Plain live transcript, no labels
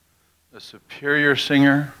a superior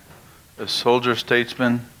singer, a soldier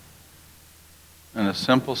statesman, and a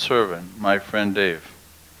simple servant, my friend Dave.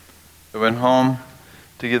 I went home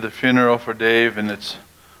to give the funeral for Dave, and it's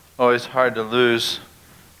always hard to lose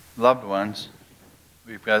loved ones.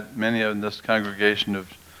 We've got many in this congregation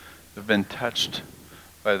who've been touched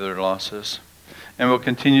by their losses. And we'll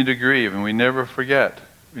continue to grieve, and we never forget.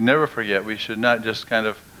 We never forget. We should not just kind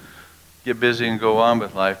of get busy and go on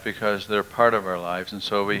with life because they're part of our lives. And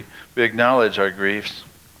so we acknowledge our griefs.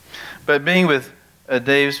 But being with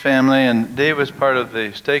Dave's family, and Dave was part of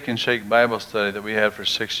the Steak and Shake Bible study that we had for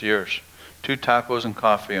 6 years. 2 tacos and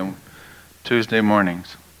coffee on Tuesday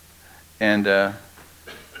mornings. And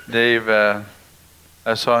Dave,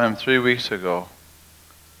 I saw him 3 weeks ago,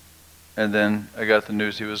 and then I got the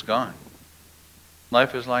news he was gone.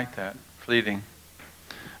 Life is like that, fleeting.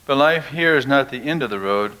 But life here is not the end of the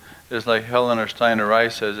road. It's like Helen Steiner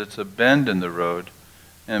Rice says, it's a bend in the road,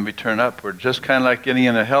 and we turn upward. Just kind of like getting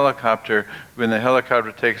in a helicopter. When the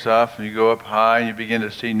helicopter takes off and you go up high and you begin to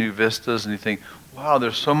see new vistas, and you think, wow,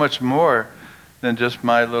 there's so much more than just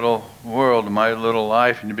my little world, my little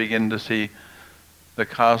life, and you begin to see the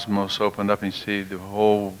cosmos open up and you see the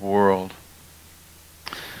whole world.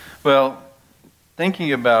 Well,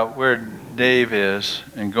 thinking about where Dave is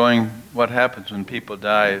and going, what happens when people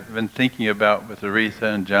die, I've been thinking about with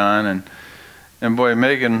Aretha and John, and boy,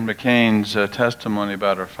 Megan McCain's testimony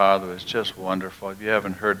about her father is just wonderful. If you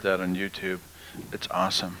haven't heard that on YouTube, it's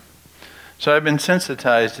awesome. So I've been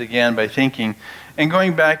sensitized again by thinking and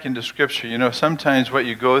going back into Scripture. You know, sometimes what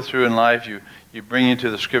you go through in life, you bring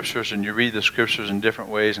into the Scriptures and you read the Scriptures in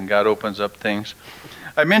different ways, and God opens up things.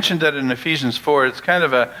 I mentioned that in Ephesians 4, it's kind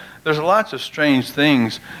of there's lots of strange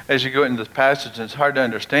things as you go into this passage, and it's hard to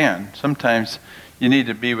understand. Sometimes you need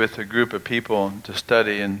to be with a group of people to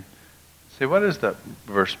study and say, what does that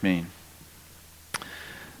verse mean?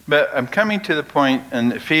 But I'm coming to the point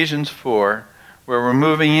in Ephesians 4 where we're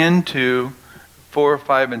moving into 4,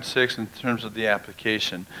 5, and 6 in terms of the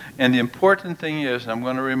application. And the important thing is, and I'm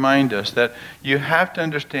going to remind us, that you have to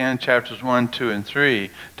understand chapters 1, 2, and 3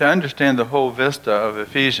 to understand the whole vista of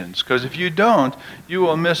Ephesians. Because if you don't, you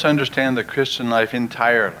will misunderstand the Christian life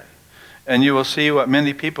entirely. And you will see what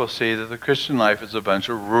many people see, that the Christian life is a bunch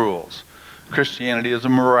of rules. Christianity is a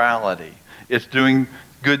morality. It's doing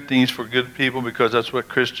good things for good people because that's what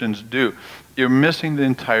Christians do. You're missing the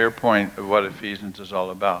entire point of what Ephesians is all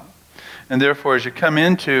about. And therefore, as you come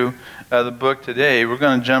into the book today, we're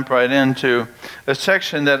going to jump right into a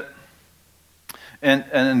section that, and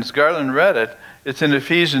as Garland read it, it's in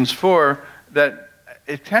Ephesians 4, that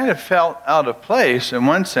it kind of felt out of place in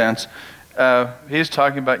one sense. He's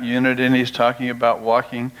talking about unity, and he's talking about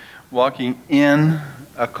walking in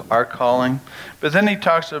our calling. But then he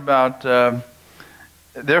talks about,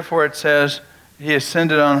 therefore it says, he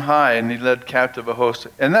ascended on high and he led captive a host.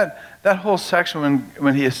 And that whole section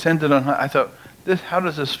when he ascended on high, I thought, how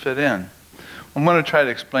does this fit in? I'm going to try to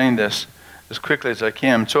explain this as quickly as I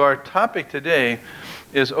can. So our topic today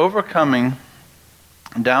is overcoming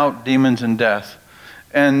doubt, demons, and death.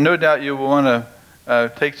 And no doubt you will want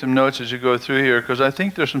to take some notes as you go through here, because I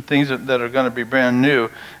think there's some things that are going to be brand new.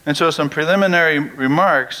 And so some preliminary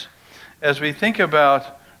remarks as we think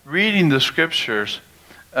about reading the Scriptures.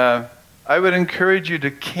 I would encourage you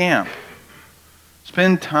to camp.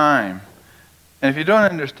 Spend time. And if you don't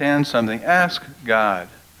understand something, ask God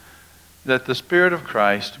that the Spirit of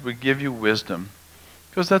Christ would give you wisdom.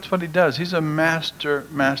 Because that's what he does. He's a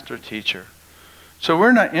master teacher. So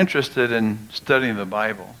we're not interested in studying the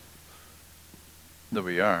Bible. Though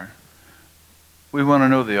we are. We want to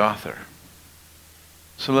know the author.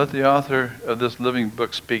 So let the author of this living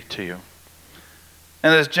book speak to you.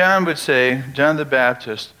 And as John would say, John the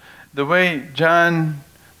Baptist, the way John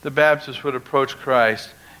the Baptist would approach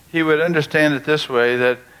Christ, he would understand it this way,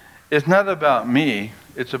 that it's not about me,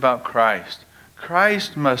 it's about Christ.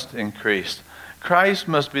 Christ must increase. Christ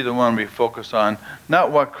must be the one we focus on,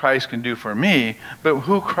 not what Christ can do for me, but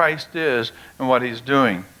who Christ is and what he's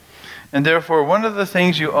doing. And therefore, one of the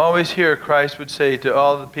things you always hear Christ would say to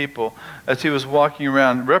all the people as he was walking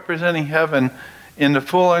around, representing heaven in the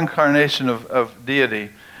full incarnation of deity,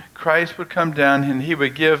 Christ would come down and he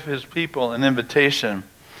would give his people an invitation.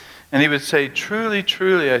 And he would say, truly,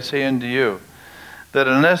 truly, I say unto you, that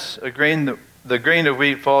unless the grain of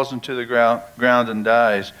wheat falls into the ground and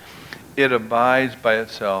dies, it abides by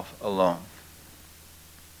itself alone.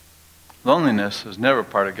 Loneliness is never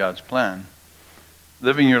part of God's plan.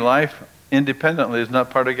 Living your life independently is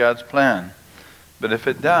not part of God's plan. But if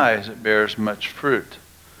it dies, it bears much fruit.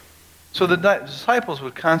 So the disciples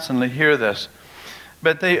would constantly hear this.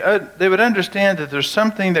 But they would understand that there's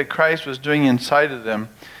something that Christ was doing inside of them.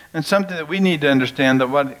 And something that we need to understand, that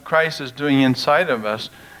what Christ is doing inside of us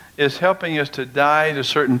is helping us to die to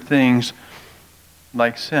certain things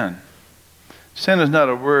like sin. Sin is not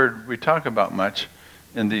a word we talk about much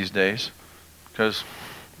in these days because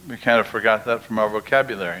we kind of forgot that from our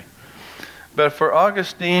vocabulary. But for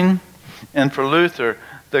Augustine and for Luther,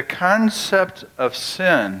 the concept of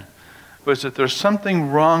sin was that there's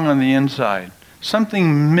something wrong on the inside,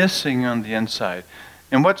 something missing on the inside.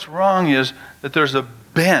 And what's wrong is that there's a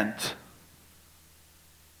bent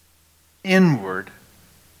inward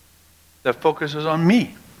that focuses on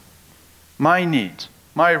me, my needs,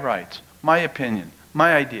 my rights, my opinion,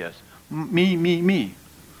 my ideas, me.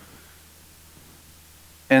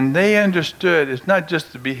 And they understood it's not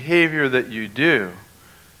just the behavior that you do,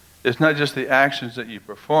 it's not just the actions that you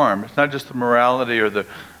perform, it's not just the morality or the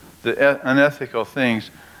unethical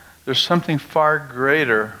things. There's something far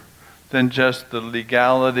greater than just the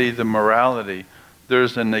legality, the morality.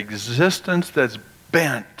 There's an existence that's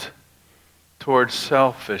bent towards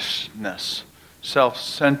selfishness,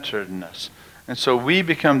 self-centeredness. And so we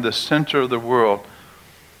become the center of the world.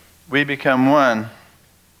 We become one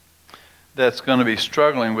that's going to be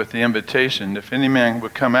struggling with the invitation. If any man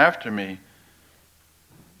would come after me,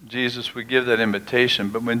 Jesus would give that invitation.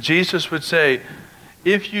 But when Jesus would say,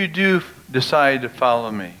 if you do decide to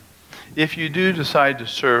follow me, if you do decide to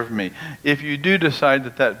serve me, if you do decide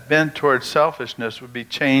that bent towards selfishness would be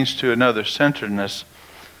changed to another centeredness,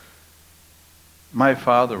 my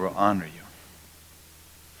Father will honor you.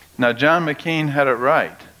 Now, John McCain had it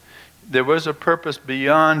right. There was a purpose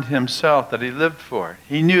beyond himself that he lived for.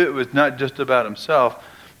 He knew it was not just about himself,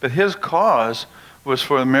 but his cause was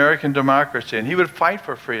for American democracy, and he would fight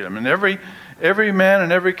for freedom. And every man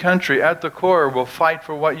in every country at the core will fight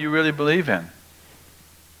for what you really believe in,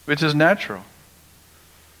 which is natural.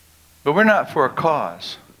 But we're not for a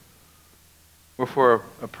cause. We're for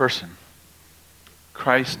a person,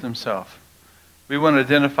 Christ himself. We want to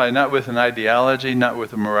identify not with an ideology, not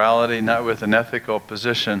with a morality, not with an ethical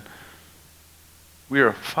position. We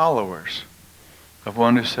are followers of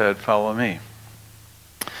one who said, follow me.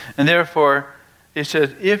 And therefore, he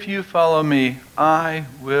says, if you follow me, I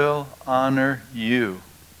will honor you.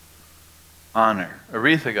 Honor.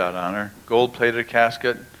 Aretha got honor. Gold-plated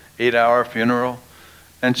casket, 8-hour funeral.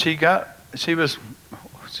 And she's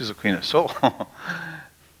a queen of soul.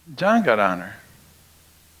 John got honor.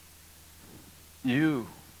 You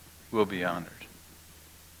will be honored.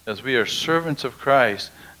 As we are servants of Christ,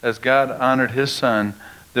 as God honored his Son,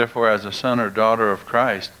 therefore as a son or daughter of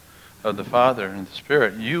Christ, of the Father and the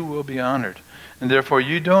Spirit, you will be honored. And therefore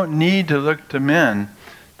you don't need to look to men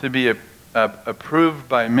to be approved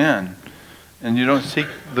by men. And you don't seek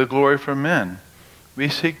the glory from men. We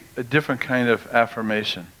seek a different kind of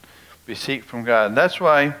affirmation. We seek from God. And that's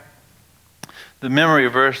why the memory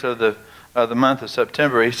verse of the month of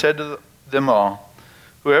September, he said to them all,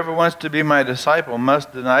 whoever wants to be my disciple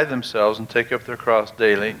must deny themselves and take up their cross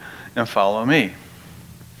daily and follow me.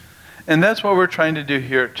 And that's what we're trying to do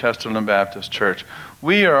here at Chesterland Baptist Church.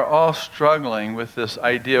 We are all struggling with this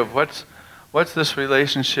idea of what's this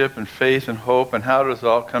relationship and faith and hope, and how does it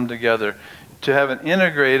all come together to have an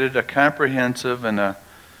integrated, a comprehensive, and a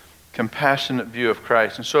compassionate view of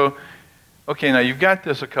Christ. And so, okay, now you've got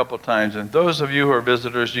this a couple times, and those of you who are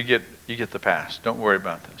visitors, you get the pass. Don't worry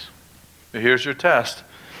about this. But here's your test,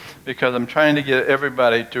 because I'm trying to get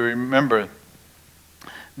everybody to remember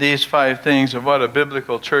these 5 things of what a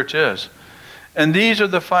biblical church is. And these are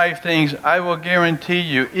the 5 things I will guarantee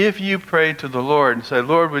you, if you pray to the Lord and say,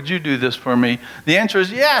 Lord, would you do this for me? The answer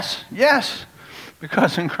is yes, yes.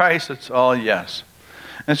 Because in Christ it's all yes.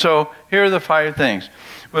 And so here are the 5 things.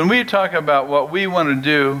 When we talk about what we want to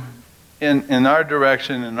do in our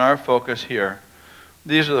direction, in our focus here,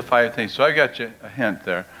 these are the 5 things. So I got you a hint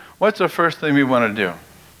there. What's the first thing we want to do?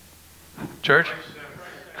 Church?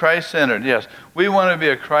 Christ-centered, yes. We want to be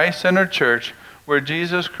a Christ-centered church where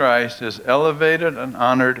Jesus Christ is elevated and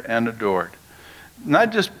honored and adored.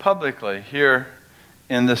 Not just publicly here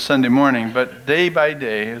in this Sunday morning, but day by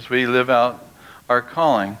day as we live out our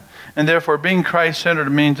calling. And therefore, being Christ-centered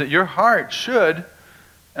means that your heart should,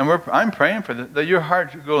 and I'm praying for this, that your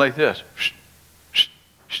heart should go like this.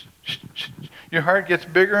 Your heart gets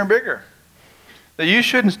bigger and bigger. That you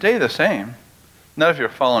shouldn't stay the same. Not if you're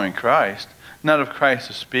following Christ. Not if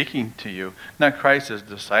Christ is speaking to you. Not Christ is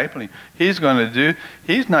discipling.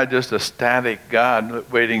 He's not just a static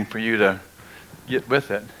God waiting for you to get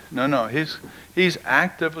with it. No. He's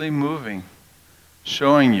actively moving,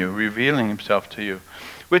 showing you, revealing himself to you.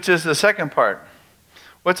 Which is the second part.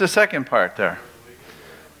 What's the second part there?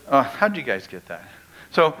 How'd you guys get that?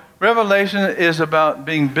 So Revelation is about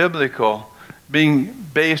being biblical, being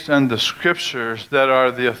based on the scriptures that are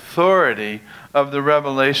the authority of the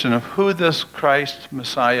revelation of who this Christ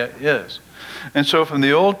Messiah is. And so from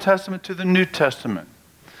the Old Testament to the New Testament,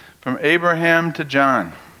 from Abraham to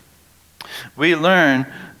John, we learn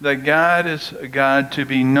that God is a God to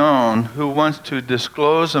be known who wants to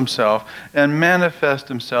disclose himself and manifest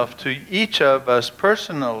himself to each of us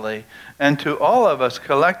personally and to all of us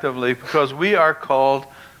collectively, because we are called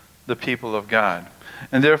the people of God.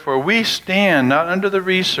 And therefore we stand not under the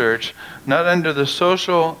research, not under the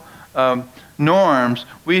social norms,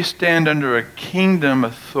 we stand under a kingdom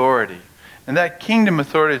authority. And that kingdom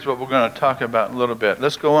authority is what we're going to talk about in a little bit.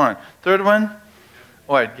 Let's go on. Third one.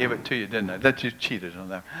 Oh, I gave it to you, didn't I? That you cheated on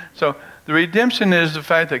that. So the redemption is the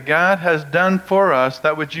fact that God has done for us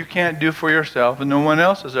that which you can't do for yourself and no one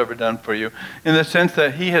else has ever done for you, in the sense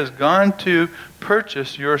that he has gone to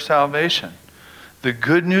purchase your salvation. The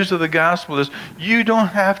good news of the gospel is you don't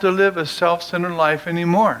have to live a self-centered life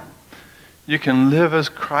anymore. You can live as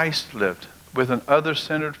Christ lived, with an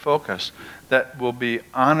other-centered focus that will be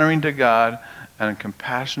honoring to God and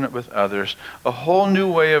compassionate with others. A whole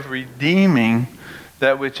new way of redeeming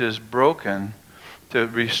that which is broken, to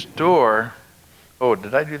restore. Oh,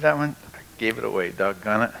 did I do that one? I gave it away,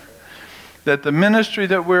 doggone it. That the ministry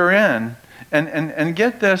that we're in, and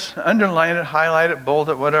get this, underline it, highlight it, bold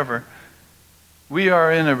it, whatever. We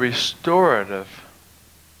are in a restorative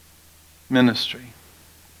ministry.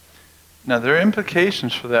 Now, there are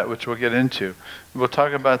implications for that, which we'll get into. We'll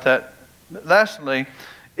talk about that. Lastly,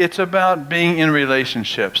 it's about being in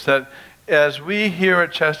relationships. That as we here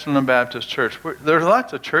at Chesterland Baptist Church, there are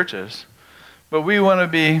lots of churches, but we want to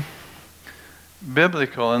be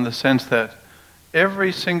biblical in the sense that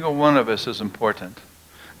every single one of us is important.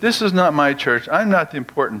 This is not my church. I'm not the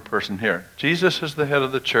important person here. Jesus is the head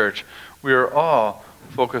of the church. We are all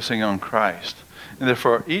focusing on Christ. And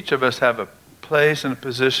therefore, each of us have a place and a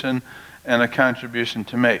position and a contribution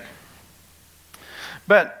to make.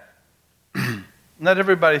 But not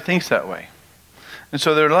everybody thinks that way. And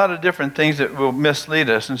so there are a lot of different things that will mislead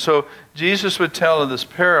us. And so Jesus would tell this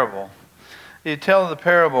parable. He'd tell the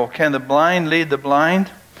parable, can the blind lead the blind?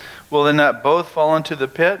 Will they not both fall into the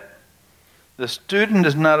pit? The student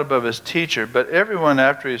is not above his teacher, but everyone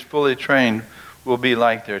after he is fully trained will be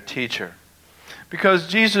like their teacher. Because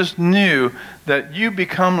Jesus knew that you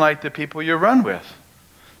become like the people you run with.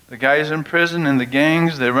 The guys in prison and the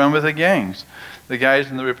gangs, they run with the gangs. The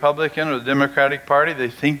guys in the Republican or the Democratic Party, they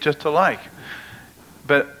think just alike.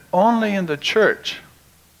 But only in the church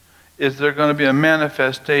is there going to be a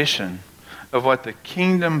manifestation of what the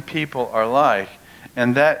kingdom people are like.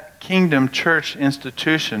 And that kingdom church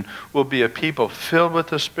institution will be a people filled with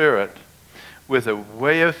the Spirit, with a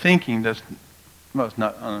way of thinking that's, well, it's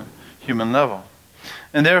not on a human level.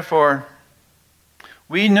 And therefore,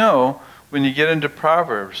 we know when you get into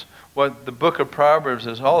Proverbs, what the book of Proverbs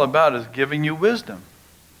is all about is giving you wisdom.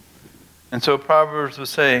 And so Proverbs will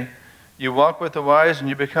say, you walk with the wise and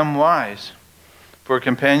you become wise, for a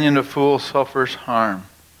companion of fools suffers harm.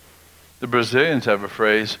 The Brazilians have a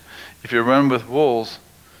phrase, if you run with wolves,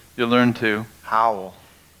 you learn to howl.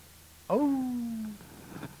 Oh.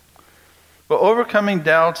 But overcoming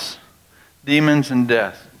doubts, demons, and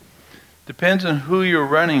death depends on who you're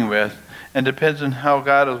running with and depends on how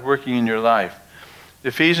God is working in your life.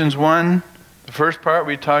 Ephesians 1, the first part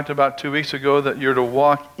we talked about 2 weeks ago, that you're to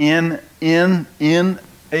walk in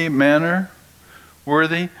a manner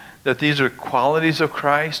worthy, that these are qualities of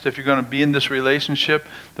Christ. If you're going to be in this relationship,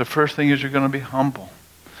 the first thing is you're going to be humble.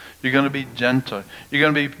 You're going to be gentle.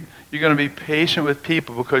 You're going to be patient with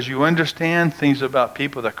people because you understand things about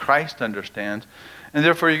people that Christ understands. And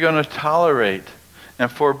therefore you're going to tolerate and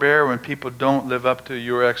forbear when people don't live up to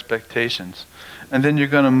your expectations. And then you're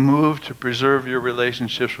going to move to preserve your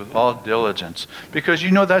relationships with all diligence because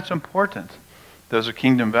you know that's important. Those are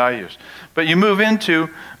kingdom values. But you move into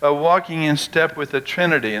walking in step with the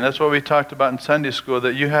Trinity. And that's what we talked about in Sunday school,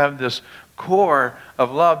 that you have this core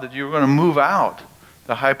of love that you're going to move out.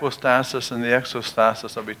 The hypostasis and the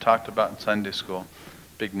exostasis that we talked about in Sunday school.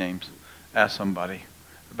 Big names. Ask somebody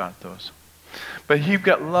about those. But you've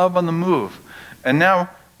got love on the move. And now,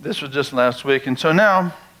 this was just last week. And so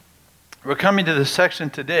now, we're coming to the section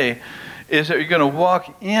today, is that you're going to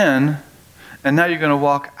walk in, and now you're going to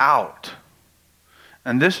walk out.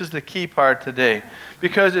 And this is the key part today,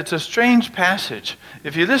 because it's a strange passage.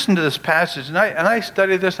 If you listen to this passage, and I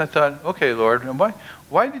studied this, I thought, okay, Lord,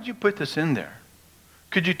 why did you put this in there?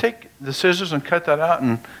 Could you take the scissors and cut that out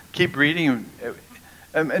and keep reading?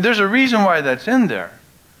 And there's a reason why that's in there,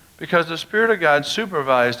 because the Spirit of God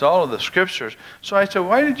supervised all of the scriptures. So I said,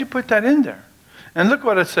 why did you put that in there? And look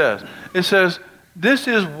what it says. It says, this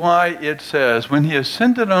is why it says, when he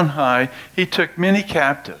ascended on high, he took many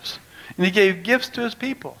captives, and he gave gifts to his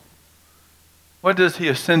people. What does he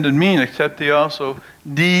ascended mean, except he also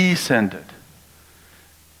descended?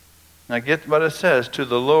 Now get what it says, to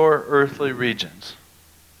the lower earthly regions.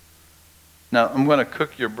 Now, I'm going to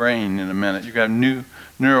cook your brain in a minute. You've got new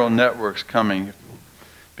neural networks coming,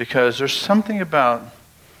 because there's something about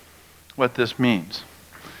what this means.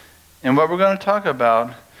 And what we're going to talk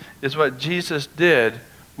about is what Jesus did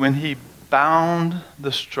when he bound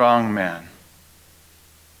the strong man.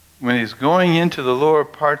 When he's going into the lower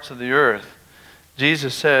parts of the earth,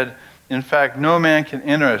 Jesus said, in fact, no man can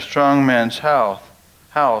enter a strong man's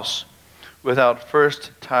house without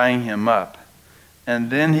first tying him up,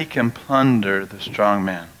 and then he can plunder the strong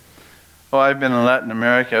man. Oh, I've been in Latin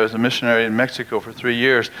America. I was a missionary in Mexico for 3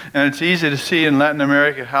 years. And it's easy to see in Latin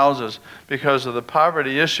America houses, because of the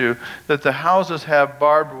poverty issue, that the houses have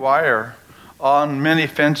barbed wire on many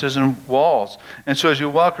fences and walls. And so as you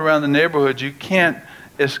walk around the neighborhood, you can't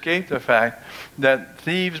escape the fact that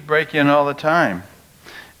thieves break in all the time.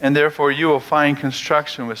 And therefore you will find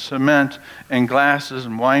construction with cement and glasses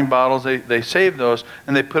and wine bottles. They save those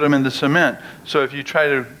and they put them in the cement. So if you try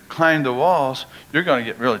to climb the walls, you're going to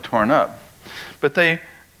get really torn up. But they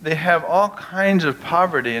have all kinds of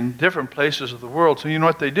poverty in different places of the world. So you know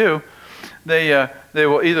what they do? They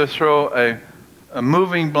will either throw a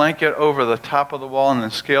moving blanket over the top of the wall and then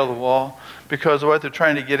scale the wall, because what they're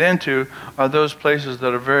trying to get into are those places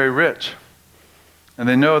that are very rich. And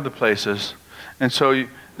they know the places. And so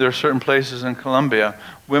there are certain places in Colombia,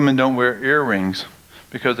 women don't wear earrings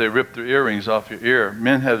because they rip their earrings off your ear.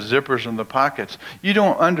 Men have zippers in the pockets. You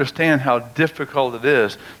don't understand how difficult it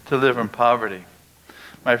is to live in poverty.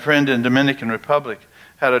 My friend in Dominican Republic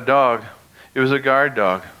had a dog. It was a guard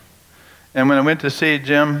dog. And when I went to see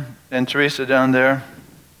Jim and Teresa down there,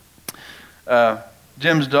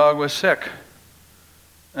 Jim's dog was sick.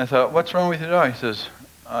 And I thought, what's wrong with your dog? He says,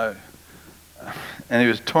 and he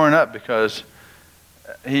was torn up because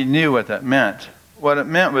he knew what that meant. What it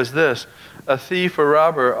meant was this: a thief or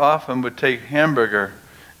robber often would take hamburger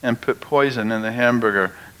and put poison in the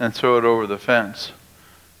hamburger and throw it over the fence.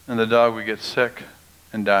 And the dog would get sick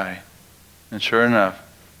and die. And sure enough,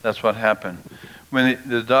 that's what happened. When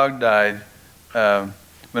the dog died,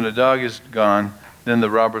 when the dog is gone, then the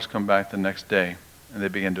robbers come back the next day and they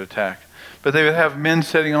begin to attack. But they would have men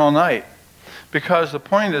sitting all night, because the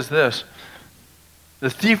point is this: the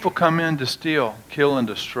thief will come in to steal, kill, and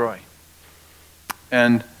destroy.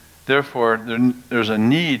 And therefore, there's a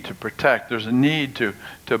need to protect. There's a need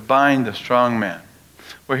to bind the strong man.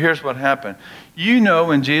 Well, here's what happened. You know,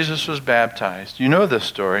 when Jesus was baptized, you know this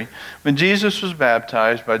story. When Jesus was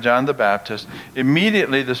baptized by John the Baptist,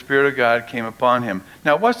 immediately the Spirit of God came upon him.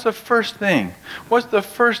 Now, what's the first thing? What's the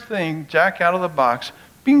first thing, Jack out of the box,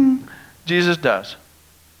 bing, Jesus does?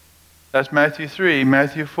 That's Matthew 3,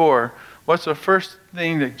 Matthew 4. What's the first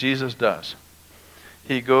thing that Jesus does?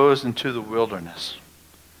 He goes into the wilderness.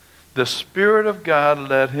 The Spirit of God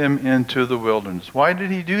led him into the wilderness. Why did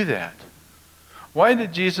he do that? Why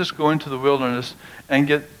did Jesus go into the wilderness and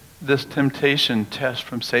get this temptation test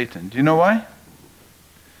from Satan? Do you know why?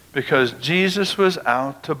 Because Jesus was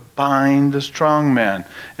out to bind the strong man.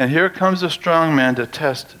 And here comes the strong man to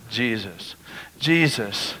test Jesus.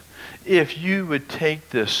 Jesus, if you would take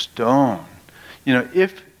this stone,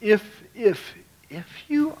 if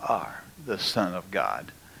you are the Son of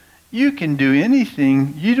God, you can do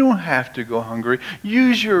anything. You don't have to go hungry.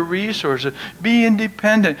 Use your resources. Be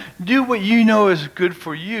independent. Do what you know is good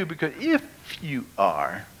for you, because if you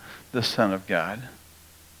are the Son of God.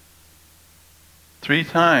 3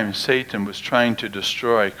 times Satan was trying to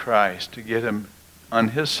destroy Christ, to get him on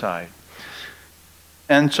his side.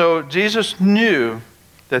 And so Jesus knew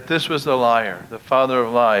that this was the liar, the father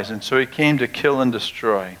of lies, and so he came to kill and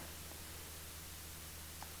destroy.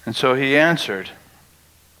 And so he answered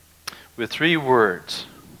with 3 words: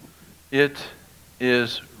 it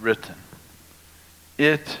is written.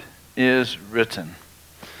 It is written.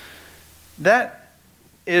 That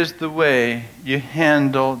is the way you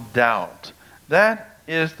handle doubt. That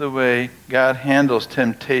is the way God handles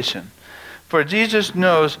temptation. For Jesus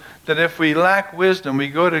knows that if we lack wisdom, we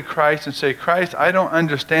go to Christ and say, Christ, I don't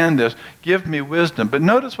understand this. Give me wisdom. But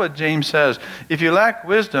notice what James says. If you lack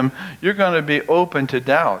wisdom, you're going to be open to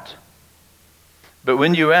doubt. But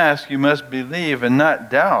when you ask, you must believe and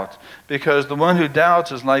not doubt, because the one who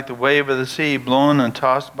doubts is like the wave of the sea, blown and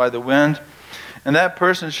tossed by the wind. And that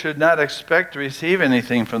person should not expect to receive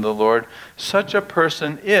anything from the Lord. Such a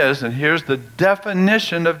person is, and here's the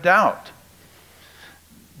definition of doubt.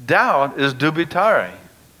 Doubt is dubitare.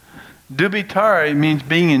 Dubitare means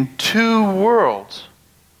being in two worlds.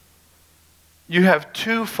 You have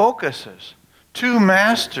two focuses, two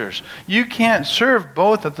masters. You can't serve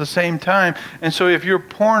both at the same time. And so if you're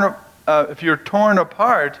torn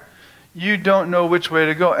apart, you don't know which way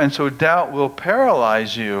to go. And so doubt will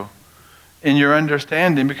paralyze you in your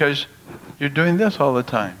understanding because you're doing this all the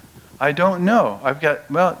time. I don't know.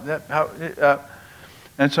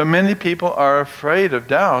 And so many people are afraid of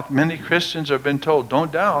doubt. Many Christians have been told,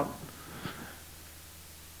 don't doubt,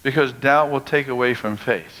 because doubt will take away from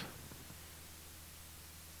faith.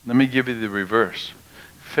 Let me give you the reverse.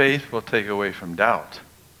 Faith will take away from doubt.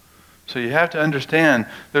 So you have to understand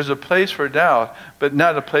there's a place for doubt, but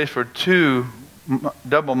not a place for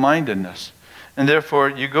double-mindedness. And therefore,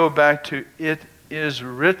 you go back to it is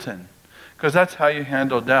written, because that's how you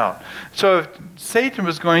handle doubt. So if Satan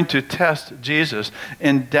was going to test Jesus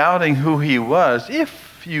in doubting who he was,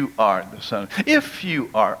 if you are the Son, if you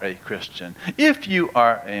are a Christian, if you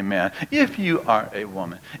are a man, if you are a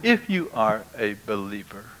woman, if you are a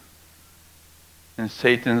believer, then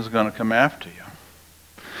Satan is going to come after you.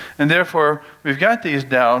 And therefore, we've got these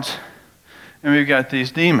doubts and we've got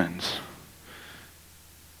these demons.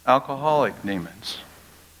 Alcoholic demons,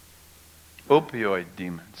 opioid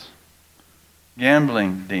demons,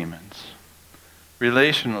 gambling demons,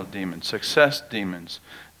 relational demons, success demons.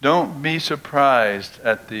 Don't be surprised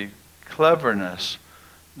at the cleverness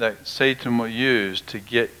that Satan will use to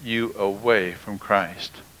get you away from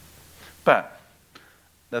Christ. But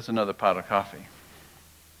that's another pot of coffee.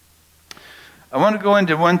 I want to go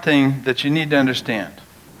into one thing that you need to understand.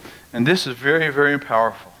 And this is very, very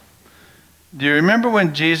powerful. Do you remember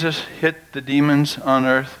when Jesus hit the demons on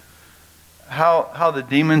earth? How the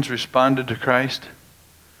demons responded to Christ?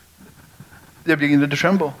 They began to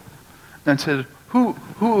tremble and said, Who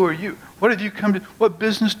are you? What have you come to? What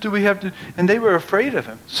business do we have to? And they were afraid of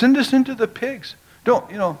him. Send us into the pigs.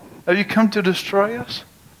 Have you come to destroy us?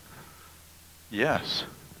 Yes,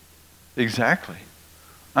 exactly.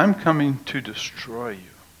 I'm coming to destroy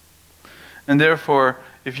you. And therefore,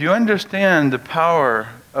 if you understand the power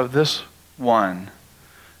of this one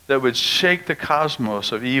that would shake the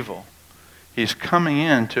cosmos of evil, he's coming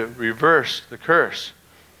in to reverse the curse.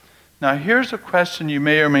 Now here's a question you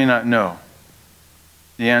may or may not know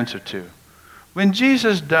the answer to. When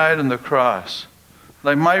Jesus died on the cross,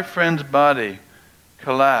 like my friend's body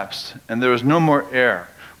collapsed and there was no more air.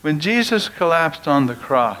 When Jesus collapsed on the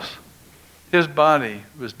cross, his body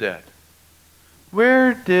was dead.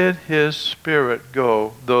 Where did his spirit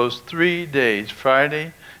go those 3 days,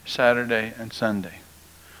 Friday, Saturday, and Sunday?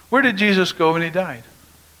 Where did Jesus go when he died?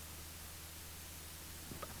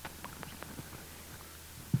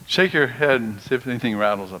 Shake your head and see if anything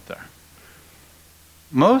rattles up there.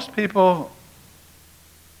 Most people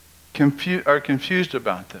are confused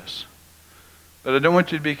about this. But I don't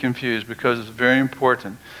want you to be confused because it's very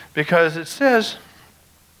important. Because it says,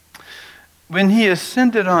 when he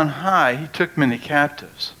ascended on high, he took many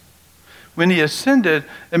captives. When he ascended,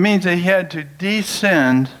 it means that he had to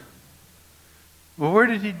descend. Well, where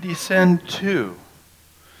did he descend to?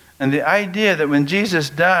 And the idea that when Jesus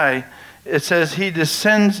died, it says he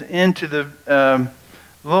descends into the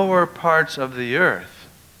lower parts of the earth.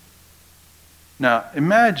 Now,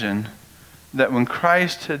 imagine that when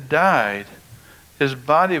Christ had died, his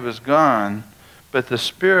body was gone, but the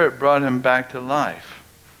Spirit brought him back to life.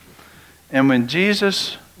 And when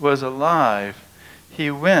Jesus was alive, he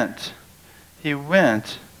went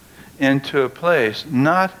into a place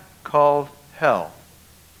not called hell.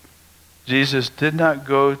 Jesus did not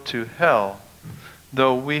go to hell,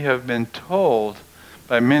 though we have been told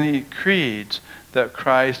by many creeds that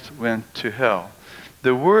Christ went to hell.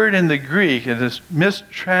 The word in the Greek, it is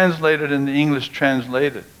mistranslated in the English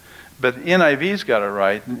translated, but NIV's got it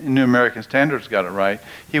right, New American Standard's got it right.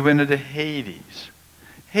 He went into Hades.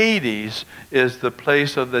 Hades is the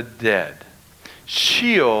place of the dead.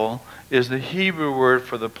 Sheol is the Hebrew word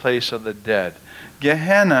for the place of the dead.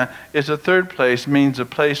 Gehenna is a third place, means a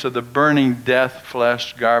place of the burning death,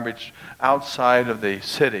 flesh, garbage outside of the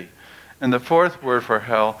city. And the fourth word for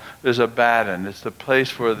hell is Abaddon. It's the place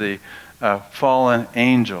for the fallen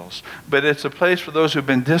angels. But it's a place for those who've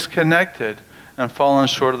been disconnected and fallen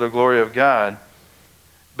short of the glory of God.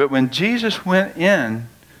 But when Jesus went in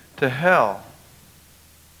to hell,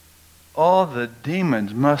 all the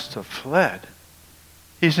demons must have fled.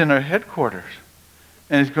 He's in our headquarters.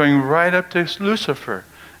 And he's going right up to Lucifer.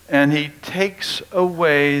 And he takes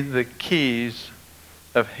away the keys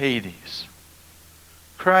of Hades.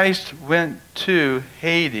 Christ went to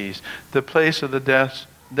Hades, the place of the death,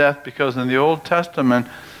 because in the Old Testament,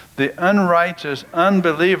 the unrighteous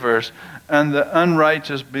unbelievers and the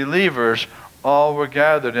unrighteous believers all were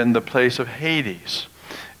gathered in the place of Hades.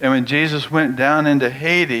 And when Jesus went down into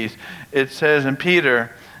Hades, it says in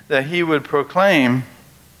Peter that he would proclaim,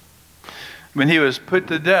 when he was put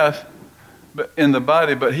to death in the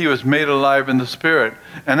body, but he was made alive in the spirit.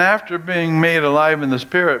 And after being made alive in the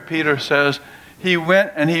spirit, Peter says, he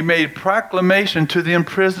went and he made proclamation to the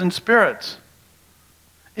imprisoned spirits.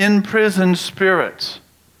 Imprisoned spirits.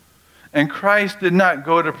 And Christ did not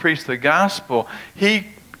go to preach the gospel. He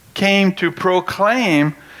came to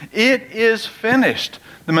proclaim, it is finished.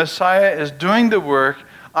 The Messiah is doing the work.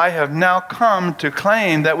 I have now come to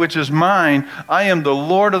claim that which is mine. I am the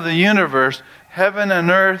Lord of the universe. Heaven and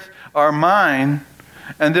earth are mine,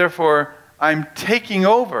 and therefore I'm taking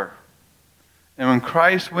over. And when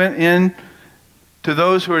Christ went in to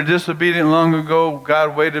those who were disobedient long ago,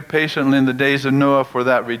 God waited patiently in the days of Noah for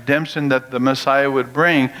that redemption that the Messiah would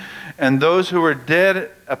bring. And those who were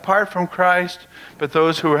dead apart from Christ, but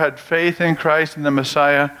those who had faith in Christ and the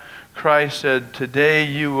Messiah, Christ said, today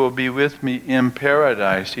you will be with me in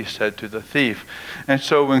paradise, he said to the thief. And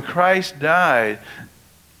so when Christ died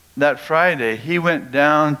that Friday, he went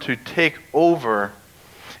down to take over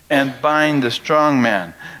and bind the strong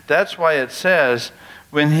man. That's why it says,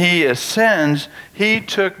 when he ascends, he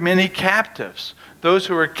took many captives. Those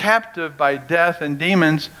who were captive by death and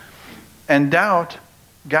demons and doubt,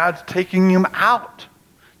 God's taking them out.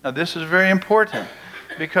 Now this is very important,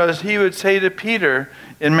 because he would say to Peter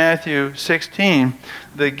in Matthew 16,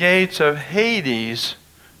 the gates of Hades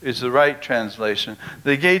is the right translation.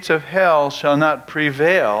 The gates of hell shall not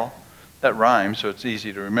prevail. That rhymes, so it's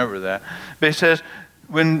easy to remember that. But he says,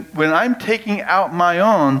 when I'm taking out my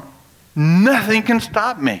own, nothing can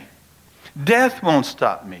stop me. Death won't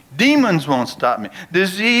stop me. Demons won't stop me.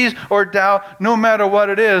 Disease or doubt, no matter what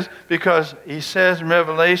it is, because he says in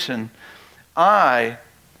Revelation, I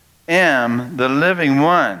am the living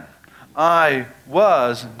one. I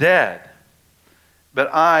was dead,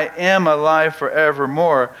 but I am alive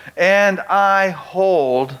forevermore, and I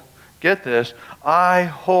hold, get this, I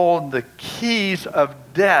hold the keys of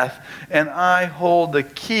death, and I hold the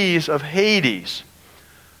keys of Hades.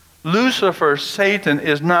 Lucifer, Satan,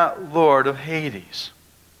 is not Lord of Hades.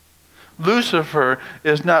 Lucifer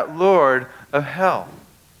is not Lord of hell.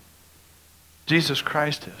 Jesus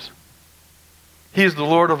Christ is. He is the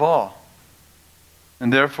Lord of all.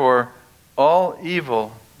 And therefore, all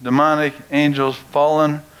evil, demonic angels,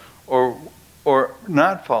 fallen or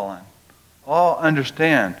not fallen, all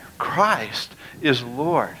understand Christ is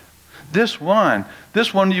Lord. This one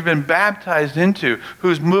you've been baptized into,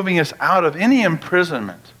 who's moving us out of any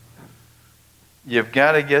imprisonment. You've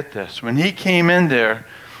got to get this. When he came in there,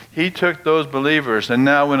 he took those believers, and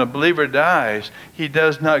now when a believer dies, he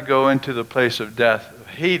does not go into the place of death, of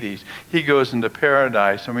Hades. He goes into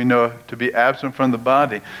paradise, and we know to be absent from the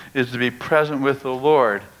body is to be present with the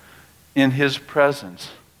Lord in his presence,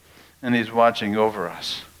 and he's watching over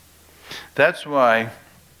us. That's why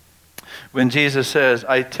when Jesus says,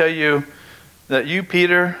 I tell you that you,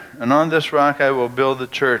 Peter, and on this rock I will build the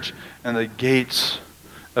church, and the gates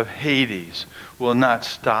of Hades will not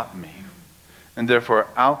stop me. And therefore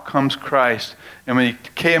out comes Christ. And when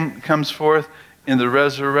he comes forth in the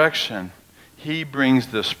resurrection, he brings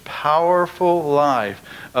this powerful life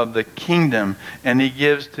of the kingdom, and he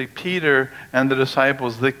gives to Peter and the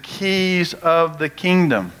disciples the keys of the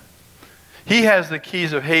kingdom. He has the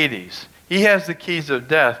keys of Hades. He has the keys of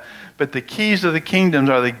death. But the keys of the kingdoms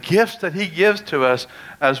are the gifts that he gives to us,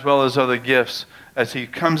 as well as other gifts, as he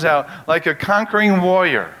comes out like a conquering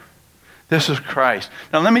warrior. This is Christ.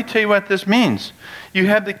 Now let me tell you what this means. You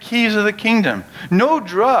have the keys of the kingdom. No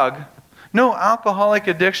drug, no alcoholic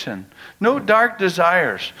addiction, no dark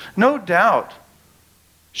desires, no doubt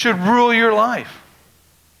should rule your life.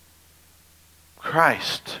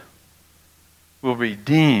 Christ will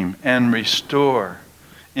redeem and restore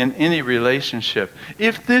in any relationship.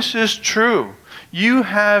 If this is true, you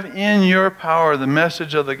have in your power the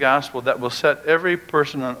message of the gospel that will set every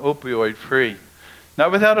person on opioid free. Not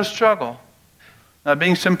without a struggle, not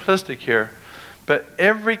being simplistic here, but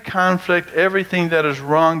every conflict, everything that is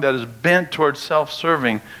wrong, that is bent towards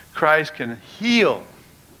self-serving, Christ can heal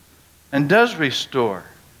and does restore.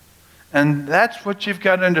 And that's what you've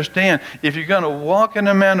got to understand. If you're going to walk in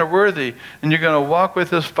a manner worthy, and you're going to walk with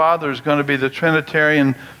this Father who's going to be the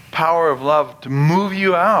Trinitarian power of love to move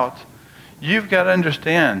you out, you've got to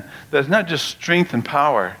understand that it's not just strength and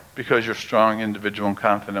power because you're strong, individual, and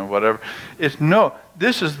confident, whatever. It's no,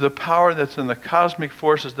 this is the power that's in the cosmic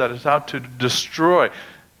forces that is out to destroy.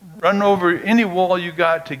 Run over any wall you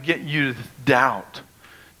got to get you to doubt,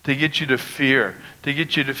 to get you to fear, to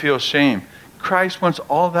get you to feel shame. Christ wants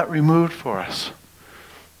all that removed for us.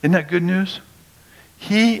 Isn't that good news?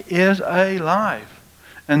 He is alive.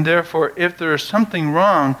 And therefore, if there is something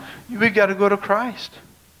wrong, we've got to go to Christ.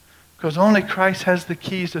 Because only Christ has the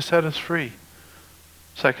keys to set us free.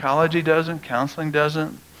 Psychology doesn't, counseling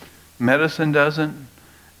doesn't, medicine doesn't.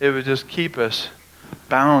 It would just keep us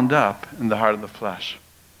bound up in the heart of the flesh.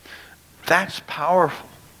 That's powerful.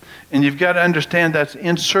 And you've got to understand that's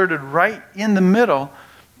inserted right in the middle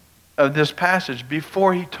of this passage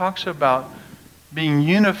before he talks about being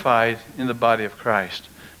unified in the body of Christ,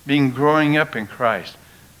 being growing up in Christ.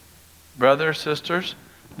 Brothers, sisters,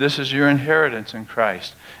 this is your inheritance in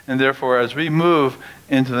Christ. And therefore, as we move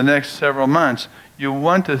into the next several months, you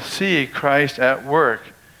want to see Christ at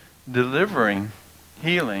work, delivering,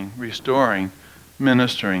 healing, restoring,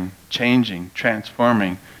 ministering, changing,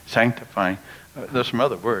 transforming, sanctifying. There's some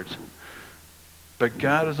other words. But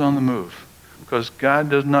God is on the move. Because God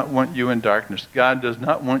does not want you in darkness. God does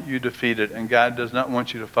not want you defeated. And God does not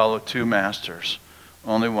want you to follow two masters.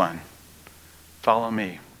 Only one. Follow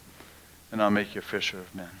me, and I'll make you a fisher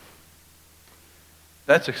of men.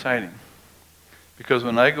 That's exciting. Because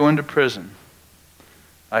when I go into prison,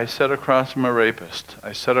 I sit across from a rapist.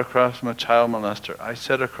 I sit across from a child molester. I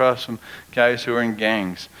sit across from guys who are in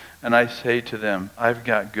gangs. And I say to them, I've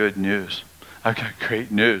got good news. I've got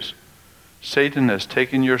great news. Satan has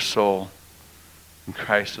taken your soul, and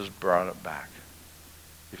Christ has brought it back.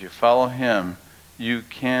 If you follow him, you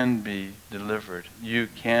can be delivered. You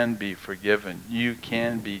can be forgiven. You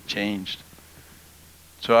can be changed.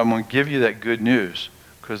 So I'm going to give you that good news,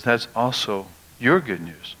 because that's also your good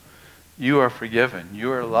news. You are forgiven.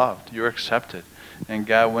 You are loved. You're accepted. And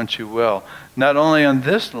God wants you well, not only on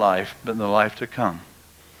this life, but in the life to come.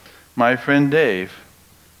 My friend Dave,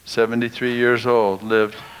 73 years old,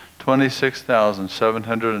 lived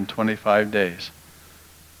 26,725 days.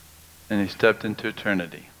 And he stepped into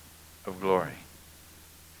eternity of glory.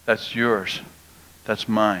 That's yours. That's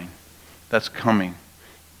mine. That's coming.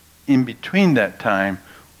 In between that time,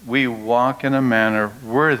 we walk in a manner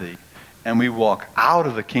worthy, and we walk out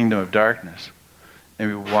of the kingdom of darkness, and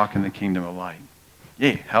we walk in the kingdom of light.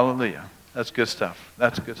 Yay, hallelujah. That's good stuff.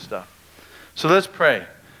 That's good stuff. So let's pray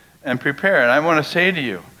and prepare. And I want to say to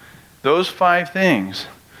you, those 5 things,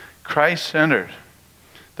 Christ-centered,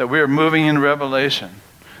 that we are moving in revelation,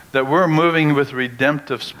 that we're moving with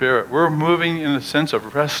redemptive spirit. We're moving in a sense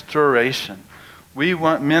of restoration. We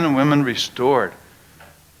want men and women restored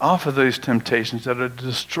off of these temptations that are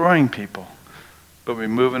destroying people. But we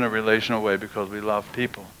move in a relational way because we love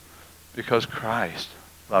people, because Christ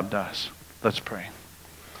loved us. Let's pray.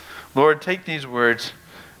 Lord, take these words,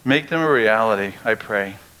 make them a reality, I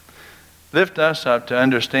pray. Lift us up to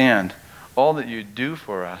understand all that you do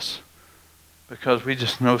for us, because we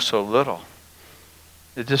just know so little.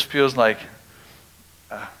 It just feels like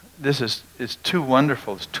it's too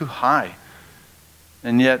wonderful, it's too high.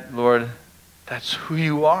 And yet, Lord, that's who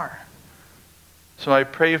you are. So I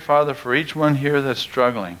pray, Father, for each one here that's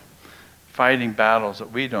struggling, fighting battles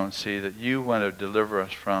that we don't see, that you want to deliver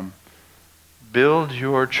us from. Build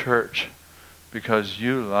your church because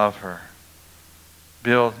you love her.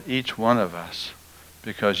 Build each one of us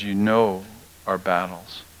because you know our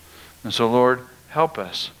battles. And so, Lord, help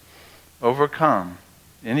us overcome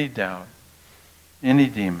any doubt, any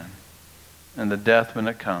demon, and the death when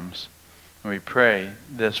it comes. And we pray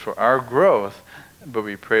this for our growth, but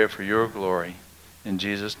we pray it for your glory. In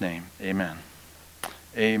Jesus' name, amen.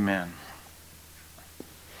 Amen.